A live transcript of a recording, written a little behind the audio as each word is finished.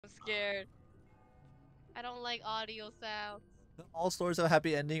I'm scared. I don't like audio sounds. All stories have a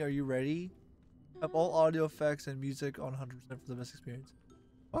happy ending. Are you ready? Have all audio effects and music on 100% for the best experience.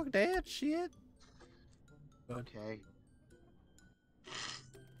 Fuck that shit. Good. Okay.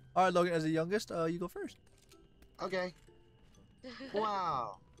 All right, Logan. As the youngest, you go first. Okay.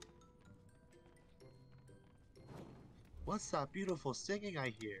 Wow. What's that beautiful singing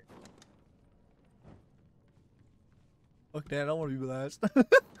I hear? Fuck that. I don't want to be last. You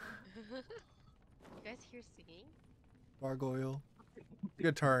guys hear singing? Gargoyle.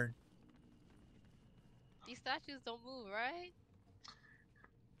 Good turn. These statues don't move, right?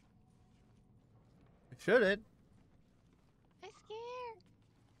 Shouldn't. I'm scared.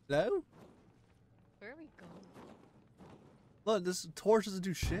 Hello? Where are we going? Look, this torch doesn't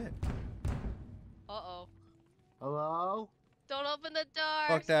do shit. Uh-oh. Hello? Don't open the door!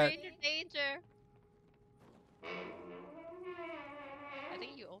 Fuck that. Stranger danger! I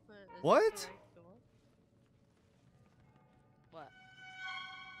think you open it. Is What? this the right door? What?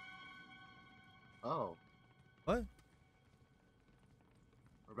 Oh. What?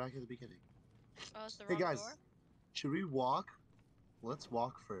 We're back at the beginning. Oh, it's the Hey wrong guys, door? should we walk? Let's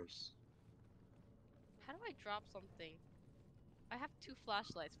walk first. How do I drop something? I have 2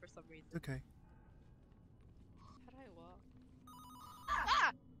 flashlights for some reason. Okay. How do I walk?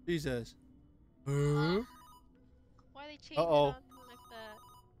 Ah! Jesus. Huh? Why are they changing Uh-oh. on like that?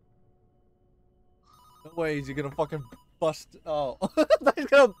 No way, he's gonna fucking bust. Oh. He's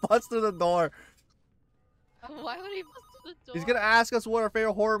gonna bust through the door. Why would he bust through the door? He's gonna ask us what our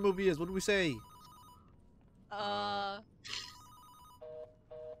favorite horror movie is. What do we say? Oh.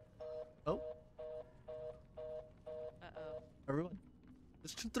 Uh-oh. Everyone.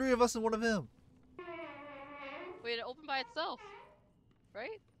 There's 3 of us and 1 of him. Wait, it opened by itself.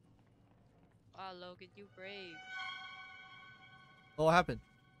 Right? Wow, Logan, you brave. Oh, what happened?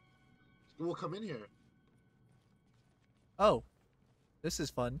 We'll come in here. Oh. This is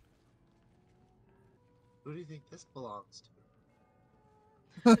fun. Who do you think this belongs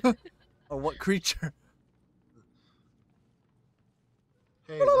to? Or what creature?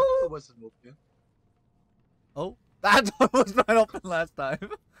 Hey, that door wasn't open. Oh. That door was not open last time.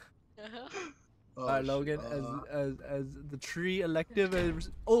 Oh, Alright, Logan, as the tree elective is.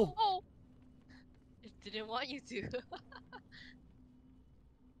 Oh! Oh! It didn't want you to. Come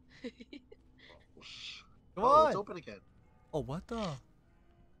oh, on! it's open again. Oh, what the?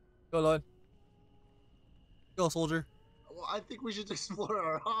 Go, Logan. Go, soldier. Well, I think we should explore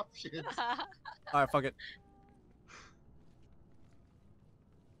our options. Alright, fuck it.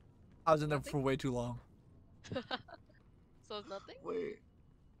 I was in there Nothing? for way too long. So it's nothing? Wait.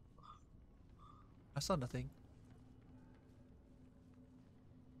 I saw nothing.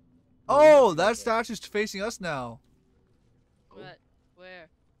 Oh, that statue's facing us now. What? Where?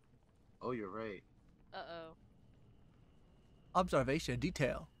 Oh, you're right. Uh-oh. Observation,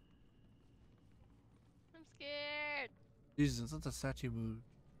 detail. I'm scared. Jesus, that's a statue move.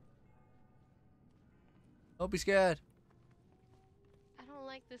 Don't be scared. I don't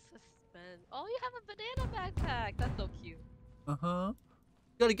like this suspense. Oh, you have a banana backpack. That's so cute. Uh-huh.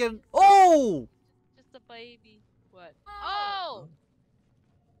 Gotta get. Oh! Just a baby. What? Oh!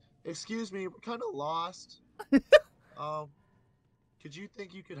 Excuse me, we're kind of lost. Could you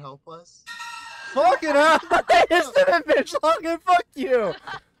think you could help us? Fuck it up! Instant bitch, Logan, fuck you!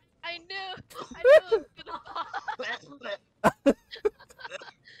 I knew it was gonna pop.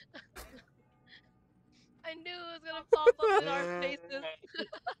 I knew it was gonna pop up in our faces.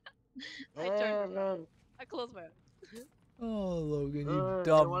 I turned around. I closed my eyes. Oh, Logan, you I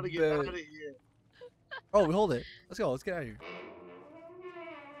dumb want to get out bitch. of here. Oh, we hold it. Let's go. Let's get out of here.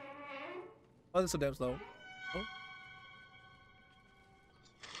 Oh, that's so damn slow. Oh.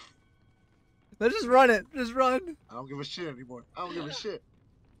 Let's just run it. Just run. I don't give a shit anymore. I don't give a shit.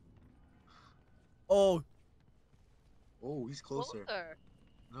 Oh. Oh, he's closer. Closer.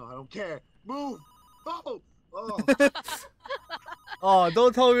 No, I don't care. Move! Oh! Oh! Oh,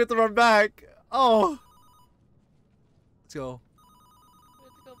 don't tell me we have to run back. Oh. Let's go. We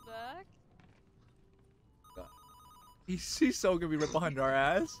have to go back? He's so gonna be right behind our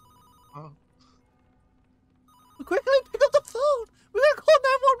ass. Oh. Quickly pick up the phone. We gotta call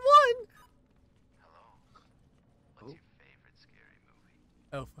 911. Hello. What's your favorite scary movie?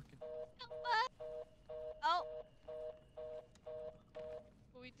 Oh, fucking. Oh!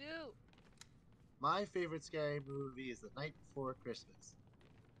 What we do? My favorite scary movie is The Night Before Christmas.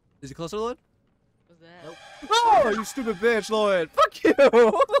 Is he closer, Lloyd? What's that? Nope. Oh, you stupid bitch, Lloyd. Fuck you.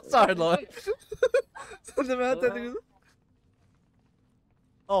 Sorry, Lloyd. The man that thing is-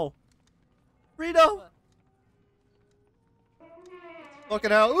 Oh. Rito. What? It's Fucking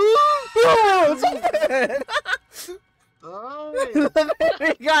hell. Ooh! Ooh! Oi!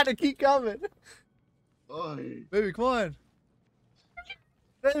 Baby, gotta keep coming. Oi! Baby, come on.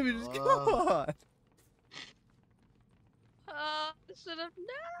 Baby, just come on. Should have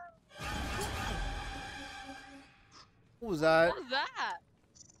known. What was that? What was that?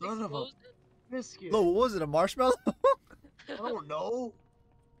 Son of a Explosion? biscuit. Lo, what was it? A marshmallow? I don't know.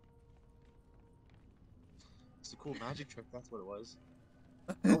 It's a cool magic trick. That's what it was.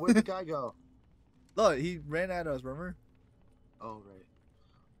 Oh, where'd the guy go? Look, he ran at us, remember? Oh, right.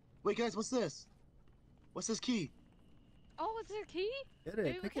 Wait, guys, what's this? What's this key? Oh, is there a key? Get Maybe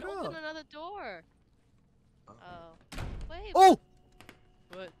it. we Pick can it open up. another door. Oh. Oh. Wait. Oh!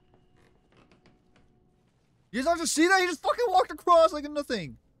 What? You guys not just see that? He just fucking walked across like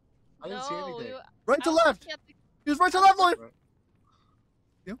nothing. I didn't see anything. You, Right to I was left. looking at the- He was right to left, Lloyd. Right.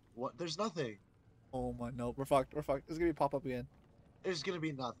 Yeah. What? There's nothing. Oh my, no. We're fucked. We're fucked. It's gonna be pop up again. There's gonna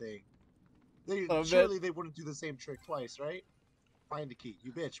be nothing. They Oh, surely they wouldn't do the same trick twice, right? Find the key.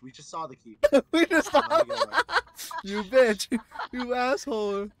 You bitch. We just saw the key. We just Oh my God. You bitch. You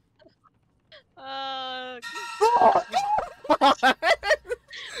asshole. Uh, Oh,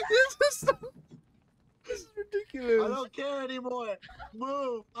 this is ridiculous. I don't care anymore.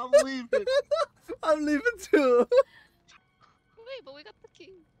 Move. I'm leaving. I'm leaving too. wait, but we got the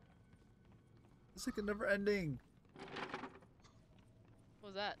key. It's like a never ending. What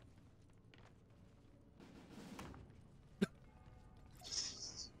was that?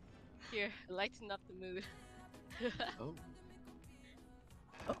 Here, lighten up the mood. Oh.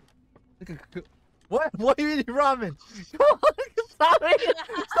 What? Why are you eating ramen? Stop eating!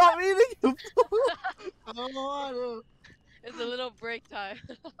 Stop eating! You fool! I don't want to. It's a little break time.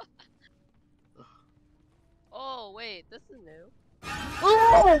 Oh, wait, this is new.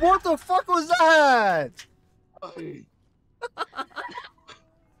 Oh, what the fuck was that? Hey.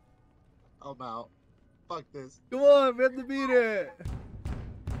 I'm out. Fuck this. Come on, we have to beat it.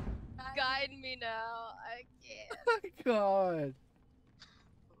 Guide me now. I can't. Oh my god.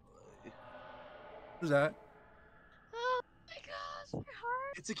 Who's that? Oh my gosh, my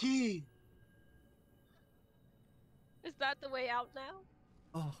heart. It's a key. Is that the way out now?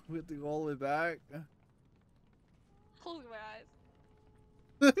 Oh, we have to go all the way back. Close my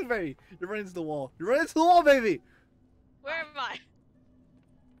eyes. Baby, you're running into the wall. You're running into the wall, baby. Where am I?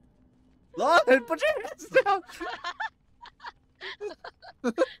 Lauren, put your hands down.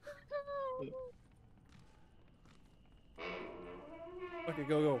 Okay,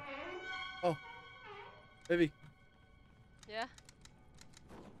 go, go. Oh, baby. Yeah?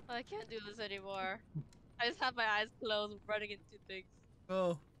 I can't do this anymore. I just have my eyes closed, running into things.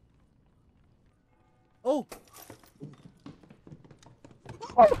 Oh. Oh.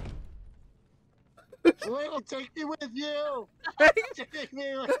 Wait, take me with you. Take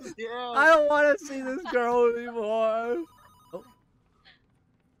me with you. I don't want to see this girl anymore.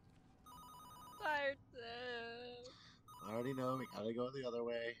 Tired too. I already know. We gotta go the other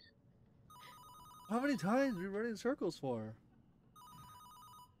way. How many times are we running in circles for?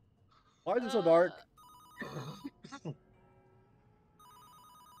 Why is it so dark?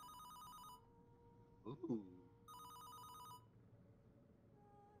 Ooh.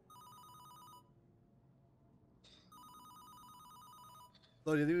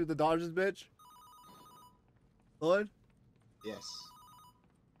 So you think the Dodgers, bitch? Lloyd? Yes.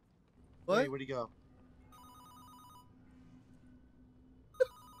 What? Hey, where'd he go?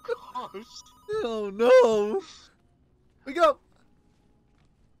 Oh, Oh no! We go!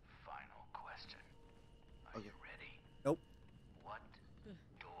 Final question. Are Okay. you ready? Nope. What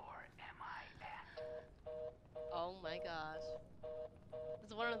door am I at? Oh my gosh.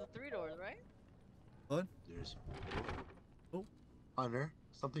 It's one of the 3 doors, right? What? There's. Oh. Hunter,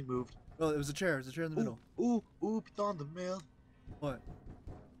 something moved. Oh, it was a chair. It was a chair in the middle. Ooh, ooh, it's on the mail. What?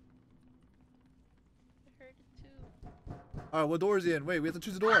 I heard it too. Alright, what door is he in? Wait, we have to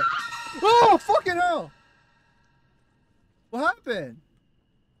choose a door. Oh, fucking hell! What happened?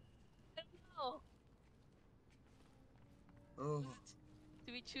 I don't know. Oh.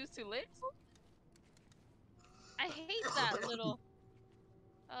 Do we choose too late? I hate that little.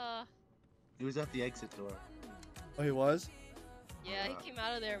 He was at the exit door. Oh, he was? Yeah, he came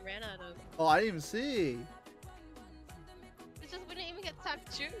out of there and ran at us. Oh, I didn't even see. It's just we didn't even get time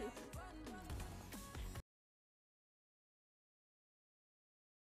to choose.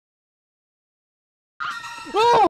 Oh!